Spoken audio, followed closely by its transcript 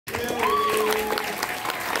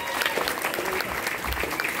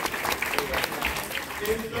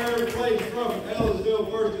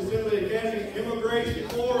First Assembly Academy, Immigration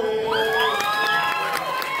Flores.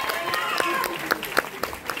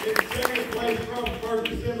 In second place from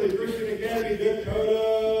First Assembly Christian Academy,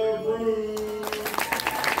 Dakota Bruce.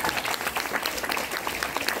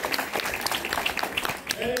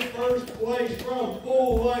 And in first place from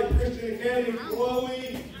Full Life Christian Academy,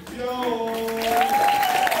 Chloe Jones.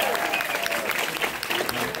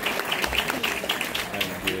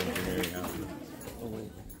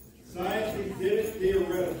 Science exhibit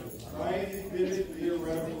theoretical. Science exhibit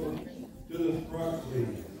theoretical to the front,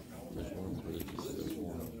 please.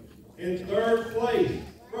 In third place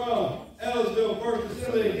from Ellisville First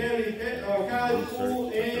Assembly Academy College School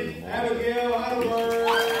in Abigail Heidelberg.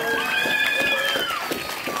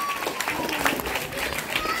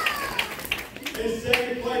 In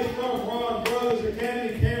second place from Ron Brothers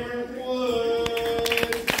Academy, Cameron Woods.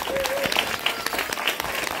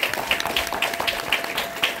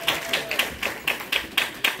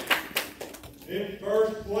 In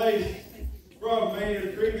first place from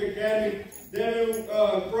Maynard Creek Academy, Devin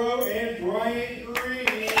Crow and Brian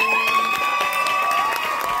Green.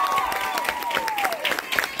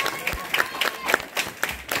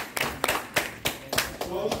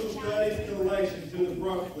 Social studies collection to the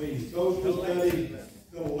front, please. Social studies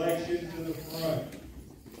collection to the front.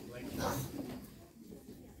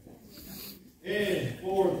 In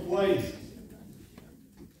fourth place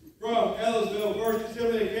from Ellisville First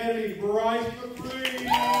Assembly Academy, Bryce McCree.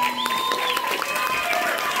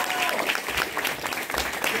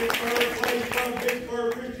 In third place from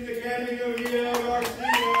Pittsburgh Christian Academy, Noel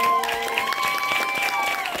Garcia.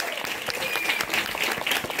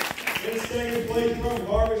 In second place from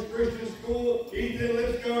Harvest Christian School, Ethan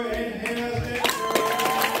Lipscomb and Hannah Stanford.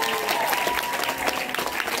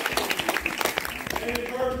 And in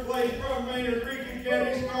first place from Maynard Creek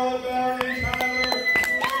Academy, Scarlett Bauer and Tyler.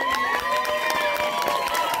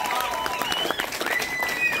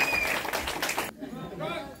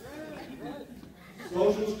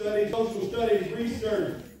 Social studies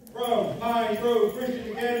research from Pine Grove Christian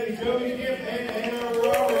Academy, Joey Kemp and Hannah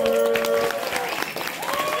Roberts.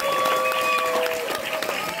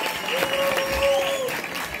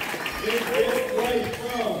 In fifth place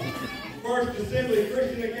from First Assembly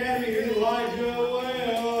Christian Academy, Elijah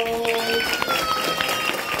Wells.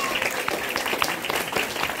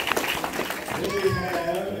 We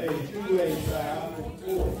have a two-way tie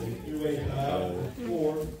for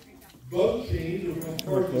four. Both teams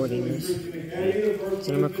are from Recording this.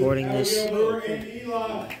 So I'm recording this. And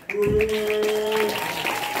Eli Brewer.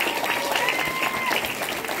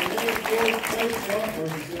 And then fourth place from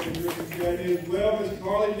First Assembly Christian Academy as well, Miss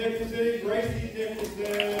Carly Nicholson and Gracie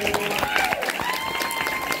Nicholson.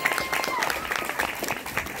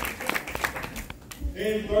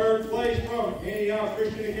 In third place from Antioch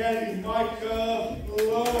Christian Academy, Micah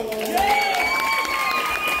Lowe.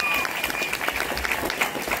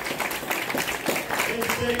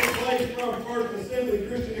 Second place from First Assembly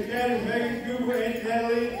Christian Academy, Megan Cooper and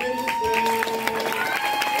Natalie Dickinson.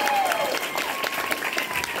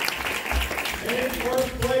 And in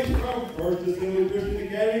first place from First Assembly Christian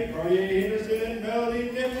Academy, Cartier Henderson and Melody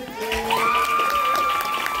Nicholson.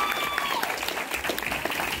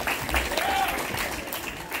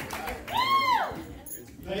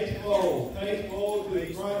 Face bowl to the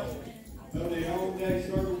front of the on deck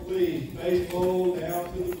circle, please. Face bowl down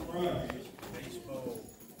to the front.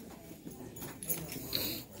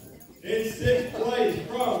 In sixth place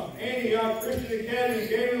from Antioch Christian Academy,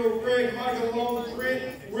 Gabriel Craig, Michael Long, Trent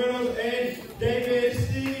Reynolds, and David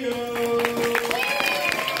Steele.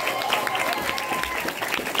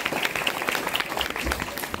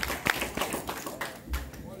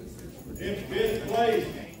 In fifth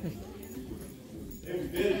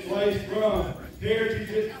place from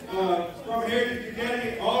Heritage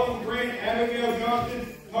Academy, Autumn Grant, Abigail Johnson,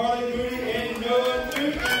 Harley Moody, and Noah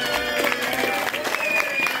Newton.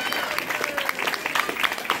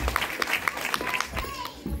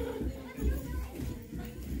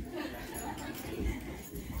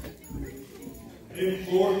 In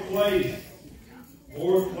fourth place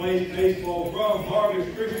baseball from Harvest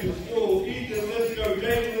Christian School, Ethan Lisco,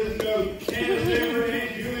 David Lisco, Hannah Stanford, and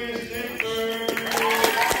Julian Stanford.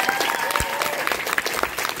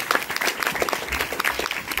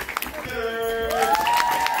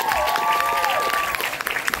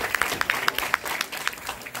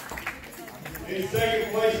 In second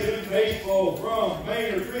place in baseball from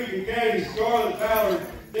Maynard Creek Academy, Scarlett Ballard,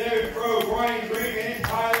 David Crow, Brian Green, and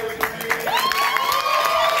Tyler Community.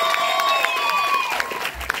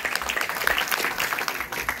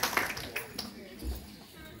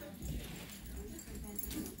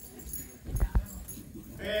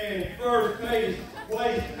 And first place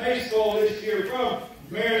place high school this year from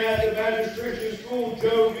Maranatha Baptist Christian School,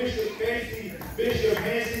 Joe Bishop, Casey Bishop,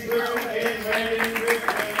 Nancy Griffin, and Brandon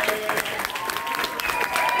Griffin.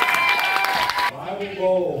 Bible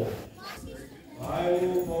Bowl.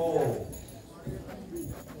 Bible Bowl.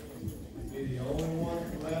 Be the only one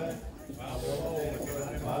left.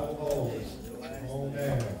 Bible Bowl. On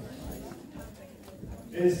down.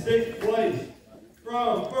 In 6th place,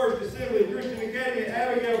 from First Assembly Christian Academy,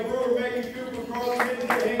 Abigail Brewer, Megan Cooper, Carly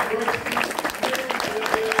Henderson, and Gracie.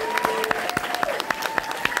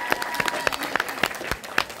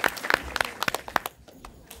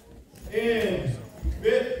 In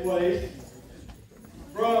 5th place,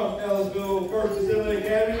 from Ellisville First Assembly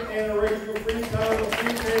Academy, Anna Rachel Freestyle,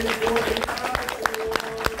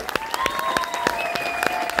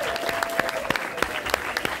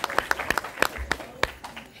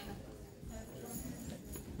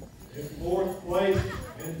 in 4th place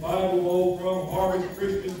in Bible Bowl from Harvest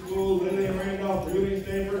Christian School, Lillian Randolph, Julie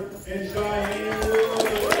Stanford, and Cheyenne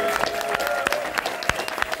Williams.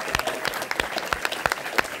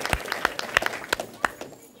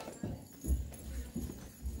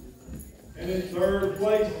 And in 3rd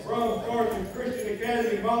place from Carson Christian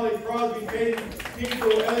Academy, Molly Crosby, Katie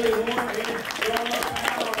Kinkle, Elliot Warren, and John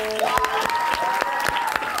Powell.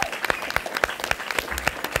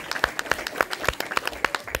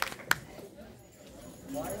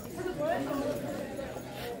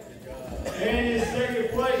 And in 2nd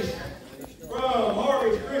place from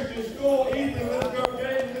Harvest Christian School, Ethan, let's go,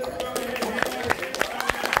 James, let's go ahead and hand out.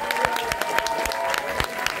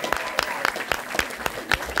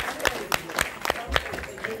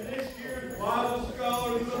 And this year's Bible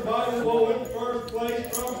Scholars of the Bible Bowl in 1st place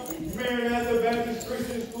from Maranatha Baptist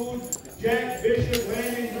Christian School, Jack Bishop,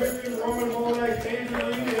 Landon Griffin, Roman Moldak, Andrew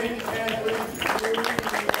Lee, and Catherine.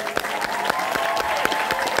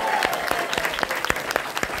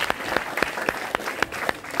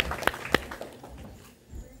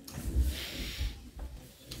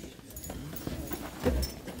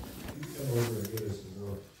 Over and give us some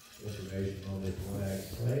more information on this one act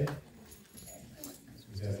play.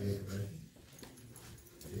 You have the information?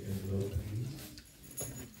 The envelope, please.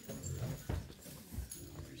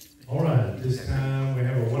 All right, at this time we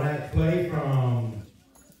have a one act play from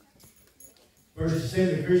First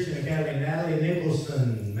Assembly Christian Academy, Natalie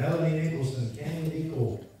Nicholson, Melanie Nicholson, Candy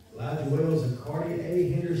Deacle, Elijah Wells, and Cardi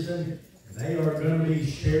A. Henderson. And they are going to be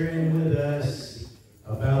sharing with us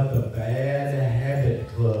about the Bad Habit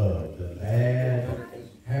Club. The Bad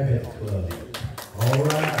Habit Club. All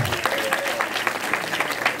right.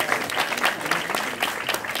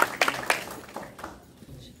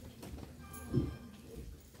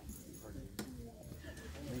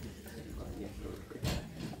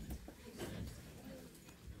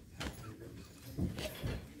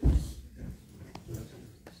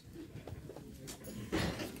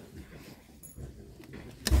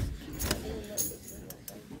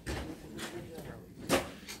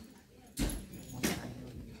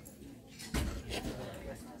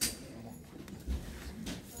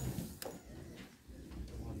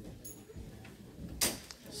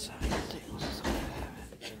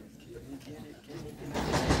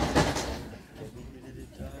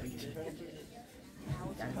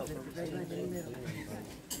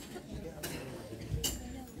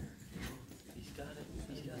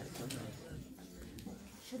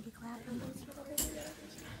 Should we clap for this?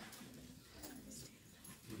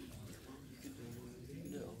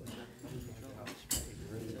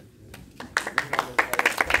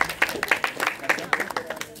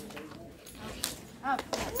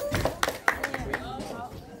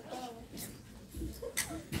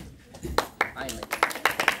 Right.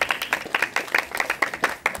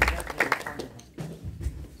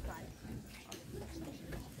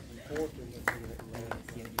 Oh,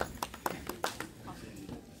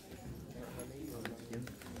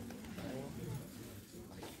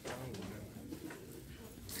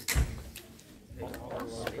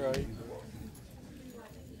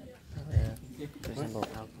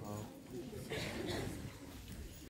 yeah.